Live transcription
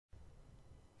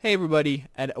Hey everybody,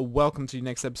 and welcome to the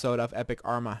next episode of Epic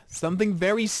ARMA. Something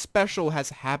very special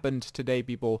has happened today,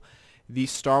 people. The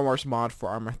Star Wars mod for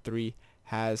ARMA 3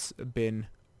 has been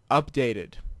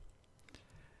updated.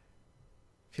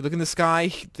 If you look in the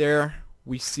sky, there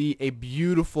we see a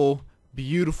beautiful,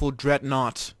 beautiful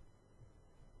dreadnought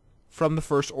from the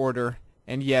First Order.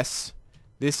 And yes,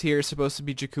 this here is supposed to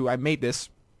be Jakku. I made this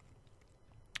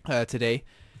today.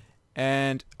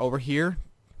 And over here,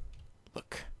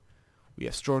 look. We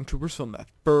have stormtroopers from the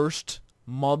First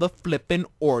Mother-Flippin'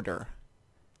 Order.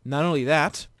 Not only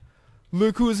that,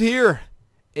 look who's here!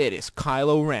 It is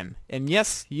Kylo Ren. And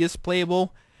yes, he is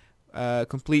playable,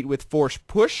 complete with Force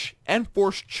Push and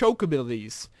Force Choke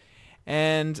abilities.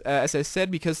 And as I said,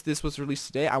 because this was released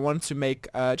today, I wanted to make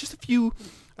just a few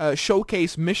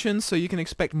showcase missions, so you can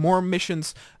expect more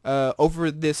missions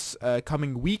over this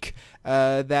coming week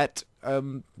that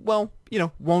well, you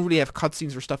know, won't really have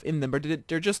cutscenes or stuff in them, but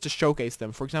they're just to showcase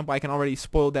them. For example, I can already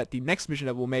spoil that the next mission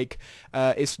that we'll make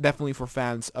is definitely for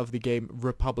fans of the game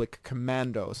Republic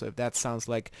Commando. So if that sounds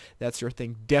like that's your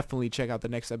thing, definitely check out the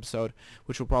next episode,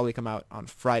 which will probably come out on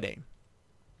Friday.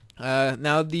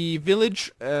 Now the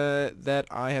village that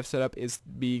I have set up is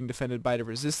being defended by the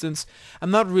Resistance.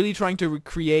 I'm not really trying to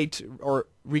recreate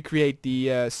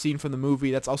the scene from the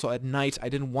movie. That's also at night. I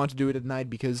didn't want to do it at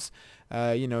night because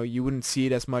you know, you wouldn't see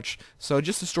it as much. So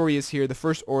just the story is here. The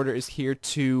First Order is here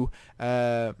to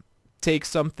take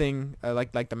something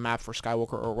like the map for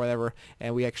Skywalker or whatever,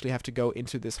 and we actually have to go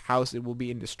into this house. It will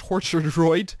be in this torture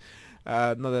droid.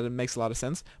 Not that it makes a lot of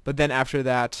sense, but then after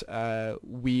that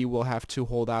we will have to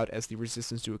hold out as the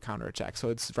Resistance do a counterattack. So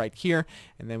it's right here,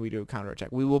 and then we do a counterattack.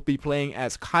 We will be playing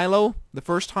as Kylo the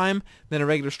first time, then a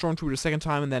regular stormtrooper the second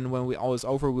time, and then when all is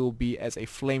over, we will be as a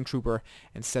flame trooper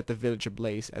and set the village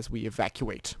ablaze as we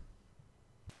evacuate.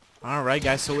 Alright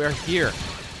guys, so we are here.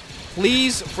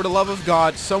 Please, for the love of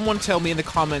God, someone tell me in the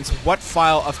comments what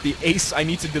file of the Ace I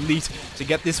need to delete to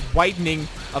get this whitening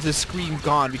of the screen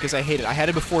gone, because I hate it. I had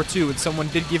it before too, and someone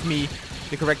did give me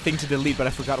the correct thing to delete, but I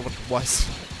forgot what it was.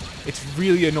 It's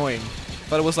really annoying.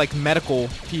 Thought it was like medical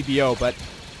PBO, but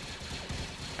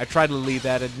I tried to delete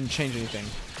that. It didn't change anything.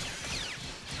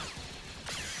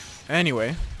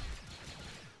 Anyway.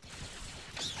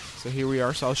 So here we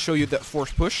are. So I'll show you that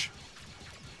force push.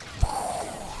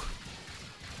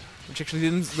 Which actually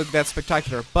didn't look that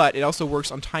spectacular, but it also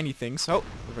works on tiny things. Oh,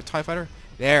 we have a TIE fighter.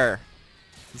 There.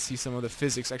 You can see some of the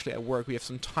physics actually at work. We have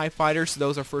some TIE fighters.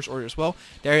 Those are First Order as well.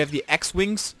 There you have the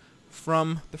X-Wings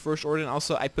from the First Order. And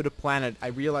also, I put a planet. I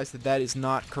realized that that is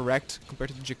not correct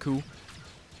compared to the Jakku.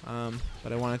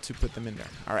 But I wanted to put them in there.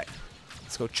 Alright.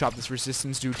 Let's go chop this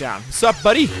Resistance dude down. What's up,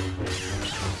 buddy?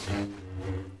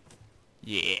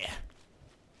 Yeah.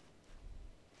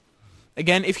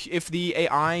 Again, if the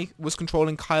AI was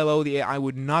controlling Kylo, the AI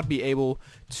would not be able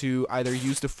to either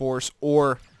use the Force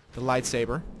or the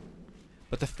lightsaber.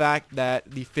 But the fact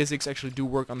that the physics actually do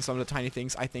work on some of the tiny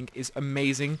things, I think, is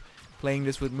amazing. Playing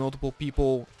this with multiple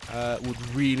people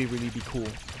would really, really be cool.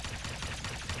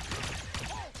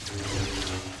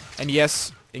 And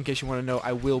yes, in case you want to know,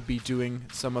 I will be doing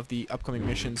some of the upcoming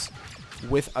missions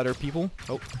with other people.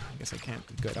 Oh, I guess I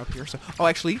can't get up here. So, oh,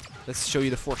 actually, let's show you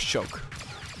the Force choke.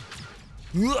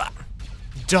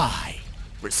 Die,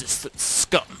 Resistance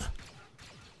scum.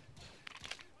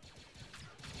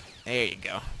 There you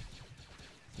go.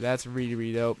 That's really,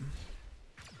 really dope.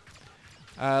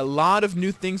 A lot of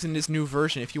new things in this new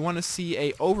version. If you want to see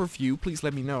a overview, please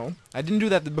let me know. I didn't do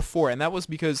that before, and that was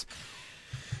because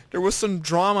there was some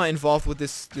drama involved with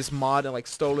this mod, and like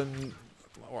stolen,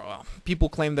 or well, people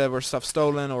claimed there were stuff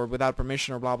stolen or without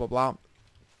permission or blah blah blah.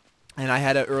 And I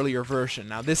had an earlier version.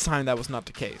 Now this time that was not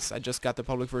the case. I just got the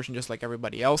public version just like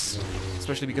everybody else.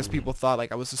 Especially because people thought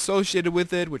like I was associated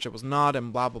with it, which I was not,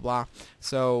 and blah blah blah.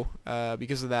 So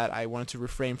because of that, I wanted to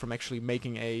refrain from actually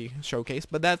making a showcase.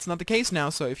 But that's not the case now,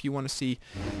 so if you want to see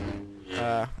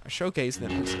a showcase,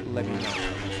 then please let me know.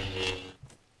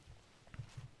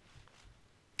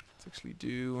 Let's actually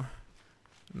do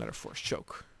another Force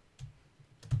choke.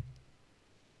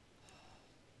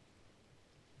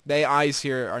 The AIs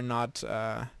here are not,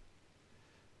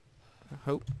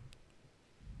 hope.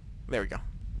 There we go.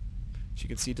 As you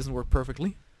can see, it doesn't work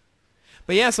perfectly.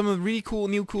 But yeah, some of the really cool,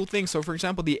 new cool things. So for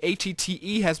example, the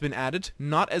ATTE has been added,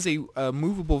 not as a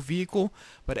movable vehicle,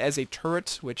 but as a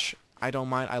turret, which I don't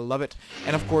mind, I love it.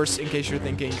 And of course, in case you're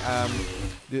thinking,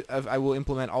 I will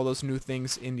implement all those new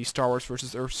things in the Star Wars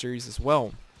vs. Earth series as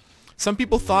well. Some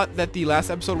people thought that the last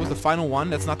episode was the final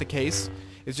one. That's not the case.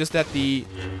 It's just that the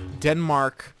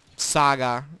Denmark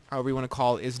saga, however you want to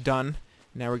call it, is done.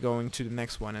 Now we're going to the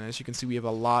next one, and as you can see, we have a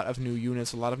lot of new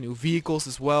units, a lot of new vehicles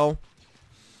as well.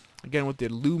 Again with the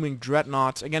looming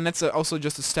dreadnought. Again, that's also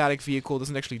just a static vehicle.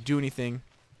 Doesn't actually do anything.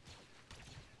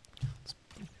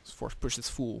 Let's force push this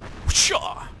fool.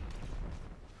 Whooshah!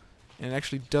 And it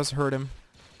actually does hurt him.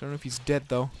 Don't know if he's dead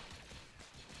though.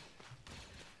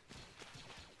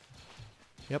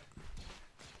 Yep.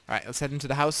 Alright, let's head into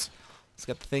the house. Let's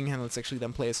get the thing and let's actually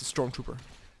then play as a stormtrooper.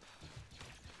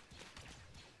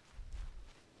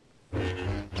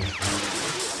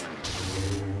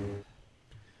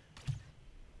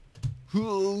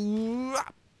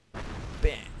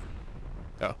 Bang.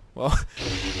 Oh, well,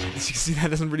 as you can see, that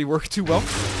doesn't really work too well.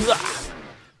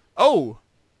 Oh!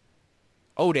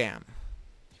 Oh, damn.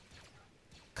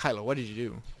 Kylo, what did you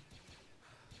do?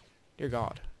 Dear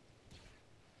God.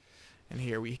 And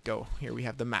here we go. Here we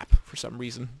have the map for some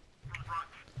reason.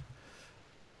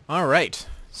 Alright.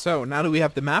 So, now that we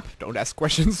have the map, don't ask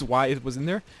questions why it was in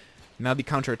there. Now the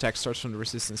counterattack starts from the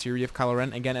resistance. Here we have Kylo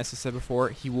Ren. Again, as I said before,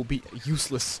 he will be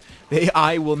useless. The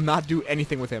AI will not do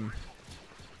anything with him.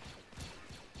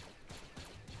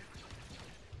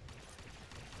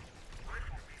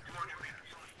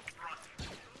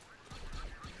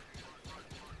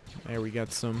 There we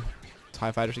got some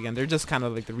TIE fighters again. They're just kind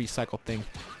of like the recycled thing.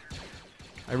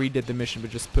 I redid the mission,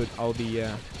 but just put all the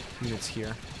units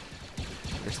here.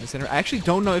 There's an incinerator. I actually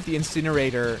don't know if the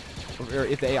incinerator, or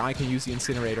if the AI can use the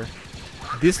incinerator.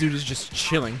 This dude is just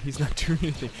chilling. He's not doing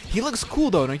anything. He looks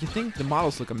cool though, don't you think? The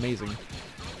models look amazing.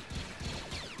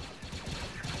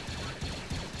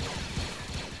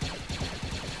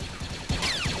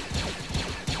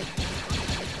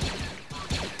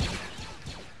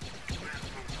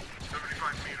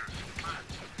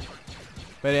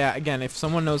 But yeah, again, if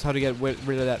someone knows how to get rid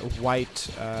of that white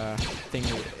thing,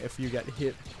 if you get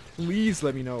hit, please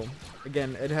let me know.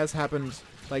 Again, it has happened.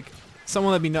 Like,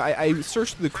 someone let me know. I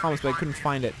searched through the comments, but I couldn't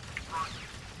find it.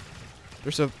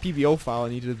 There's a PBO file I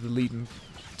need to delete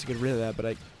to get rid of that, but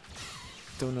I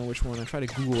don't know which one. I tried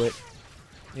to Google it.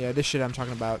 Yeah, this shit I'm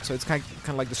talking about. So it's kind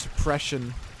of like the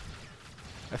suppression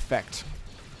effect.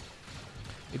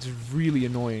 It's really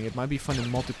annoying. It might be fun in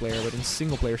multiplayer, but in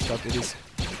single player stuff, it is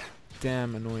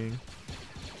damn annoying.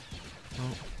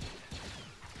 Oh.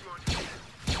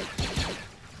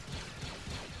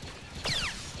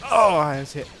 Oh, I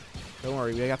was hit. Don't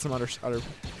worry, we got some other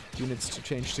units to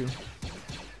change to. I'm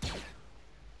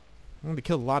gonna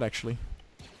kill a lot actually.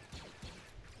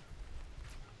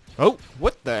 Oh,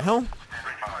 what the hell?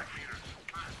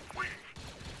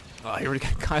 Oh, here we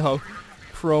got Kylo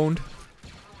proned.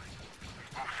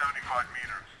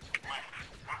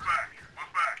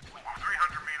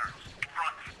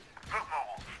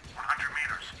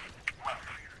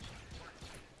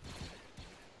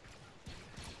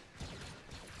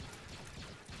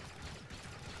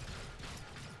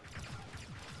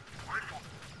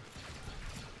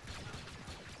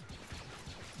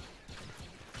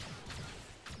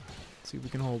 See if we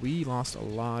can hold. We lost a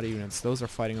lot of units. Those are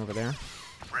fighting over there.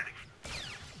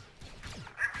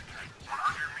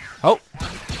 Oh!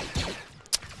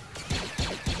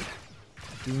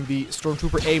 Doing the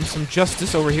stormtrooper aim some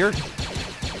justice over here.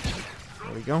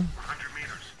 There we go.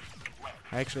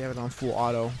 I actually have it on full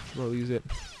auto. We'll use it.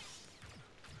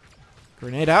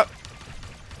 Grenade out.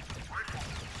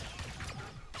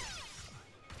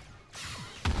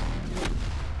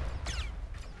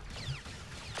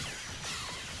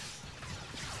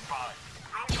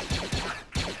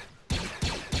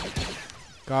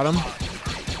 Got him.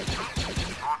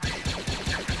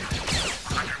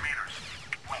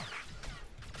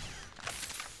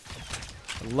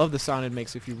 I love the sound it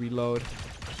makes if you reload.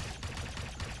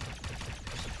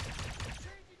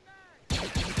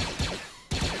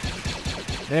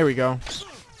 There we go.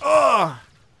 Ugh!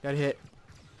 Got hit.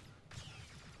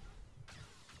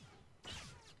 I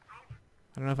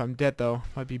don't know if I'm dead though.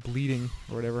 Might be bleeding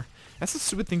or whatever. That's the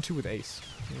stupid thing too with Ace.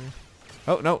 Yeah.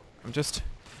 Oh no, I'm just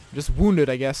wounded,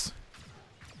 I guess.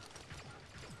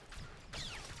 I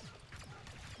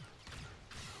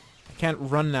can't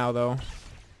run now though.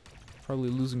 Probably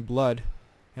losing blood.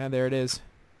 Yeah, there it is.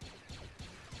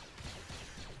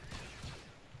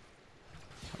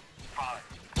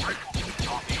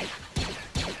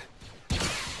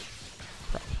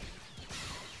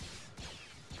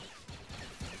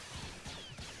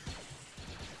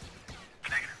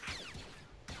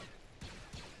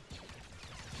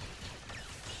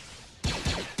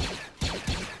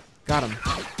 Got him.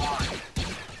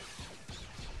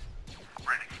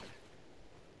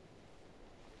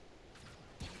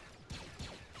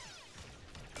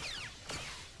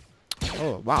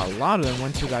 Oh, wow, a lot of them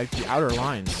went to like the outer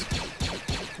lines.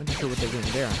 I'm not sure what they're doing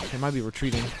there. They might be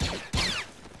retreating.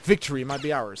 Victory might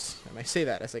be ours. I might say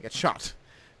that as I get shot.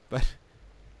 But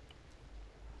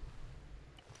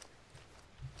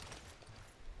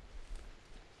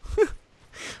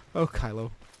Oh, Kylo.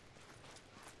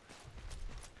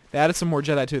 They added some more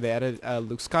Jedi too. They added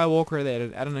Luke Skywalker. They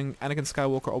added Anakin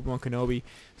Skywalker, Obi-Wan Kenobi.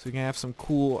 So we can have some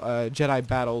cool Jedi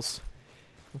battles.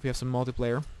 If we have some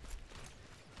multiplayer.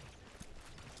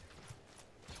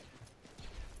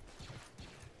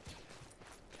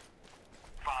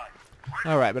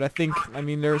 Alright, but I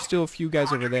mean, there are still a few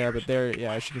guys over there, but they're,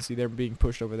 yeah, as you can see, they're being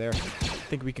pushed over there. I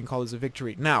think we can call this a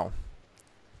victory. Now,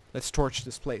 let's torch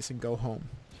this place and go home.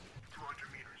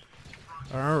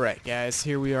 Alright, guys,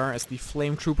 here we are as the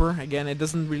Flame Trooper. Again, it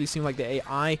doesn't really seem like the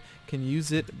AI can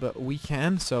use it, but we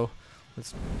can, so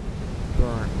let's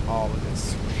burn all of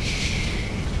this.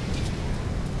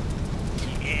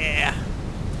 Yeah!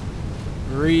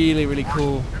 Really, really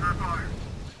cool.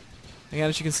 Again,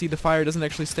 as you can see, the fire doesn't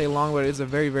actually stay long, but it is a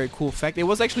very, very cool effect. It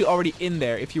was actually already in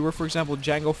there. If you were, for example,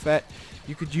 Jango Fett,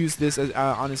 you could use this as,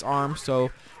 on his arm, so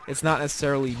it's not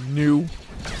necessarily new.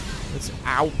 It's,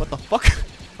 ow, what the fuck?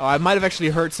 Oh, I might have actually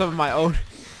hurt some of my own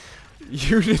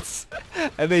units,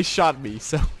 and they shot me,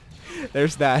 so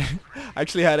there's that. I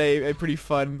actually had a pretty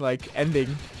fun, like,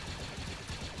 ending.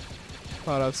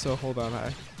 Thought of, so hold on.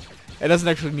 It doesn't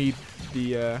actually need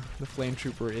the Flame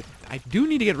Trooper. I do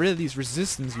need to get rid of these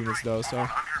resistance units, though, so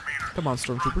come on,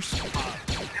 Stormtroopers.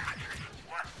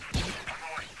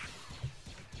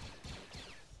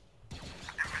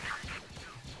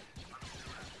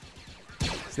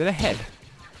 Is that a head?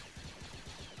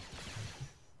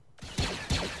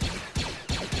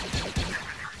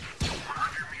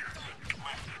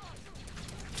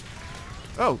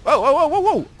 Oh,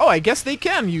 whoa. Oh, I guess they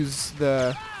can use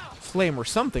the flame or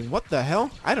something. What the hell?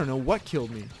 I don't know what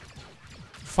killed me.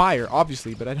 Fire,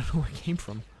 obviously, but I don't know where it came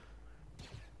from.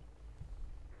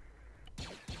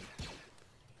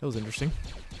 That was interesting.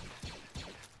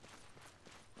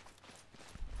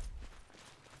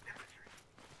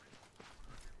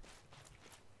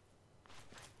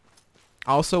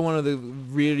 Also, one of the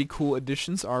really cool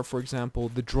additions are, for example,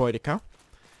 the droideka.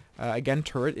 Again,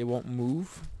 turret, it won't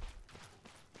move.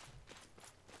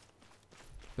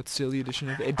 But still, the addition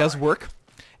of it does work.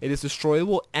 It is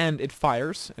destroyable and it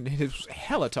fires, and it is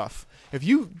hella tough. If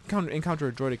you encounter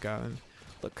a droideka, and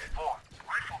look,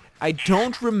 I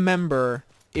don't remember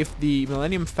if the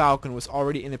Millennium Falcon was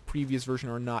already in the previous version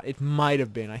or not. It might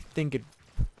have been. I think it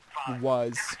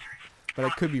was, but I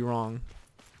could be wrong.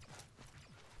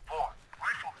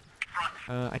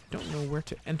 I don't know where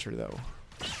to enter though.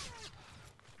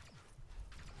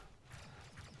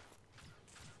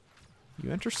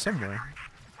 You enter somewhere.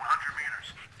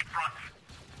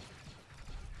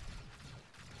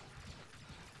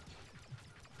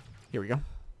 Here we go.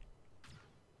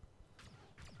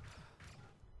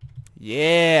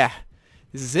 Yeah!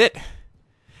 This is it!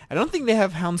 I don't think they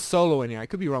have Han Solo in here. I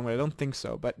could be wrong, but I don't think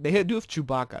so. But they do have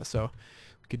Chewbacca, so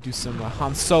we could do some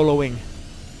Han Soloing.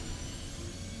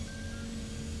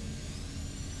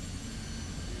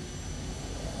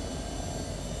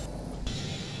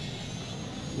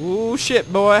 Ooh,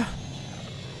 shit, boy!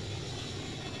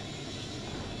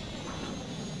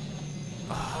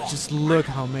 Oh, just look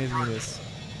how amazing it is.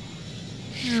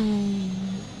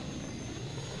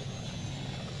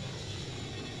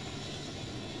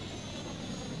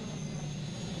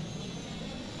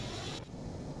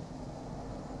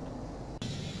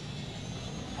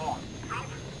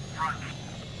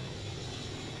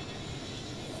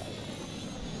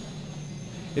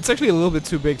 It's actually a little bit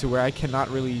too big to where I cannot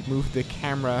really move the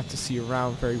camera to see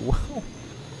around very well.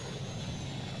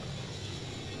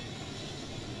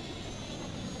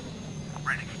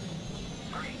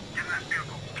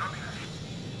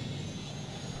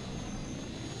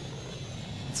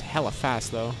 It's hella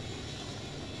fast though.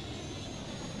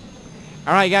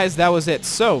 Alright guys, that was it.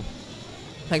 So,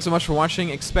 thanks so much for watching.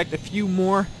 Expect a few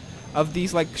more of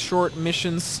these like short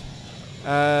missions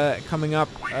coming up.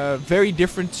 Very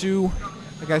different too.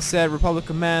 Like I said, Republic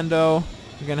Commando.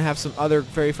 We're gonna have some other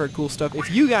very, very cool stuff.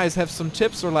 If you guys have some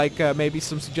tips or like maybe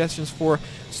some suggestions for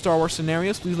Star Wars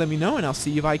scenarios, please let me know and I'll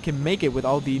see if I can make it with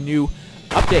all the new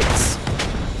updates.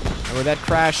 And with that,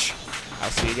 Crash,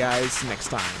 I'll see you guys next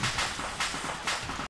time.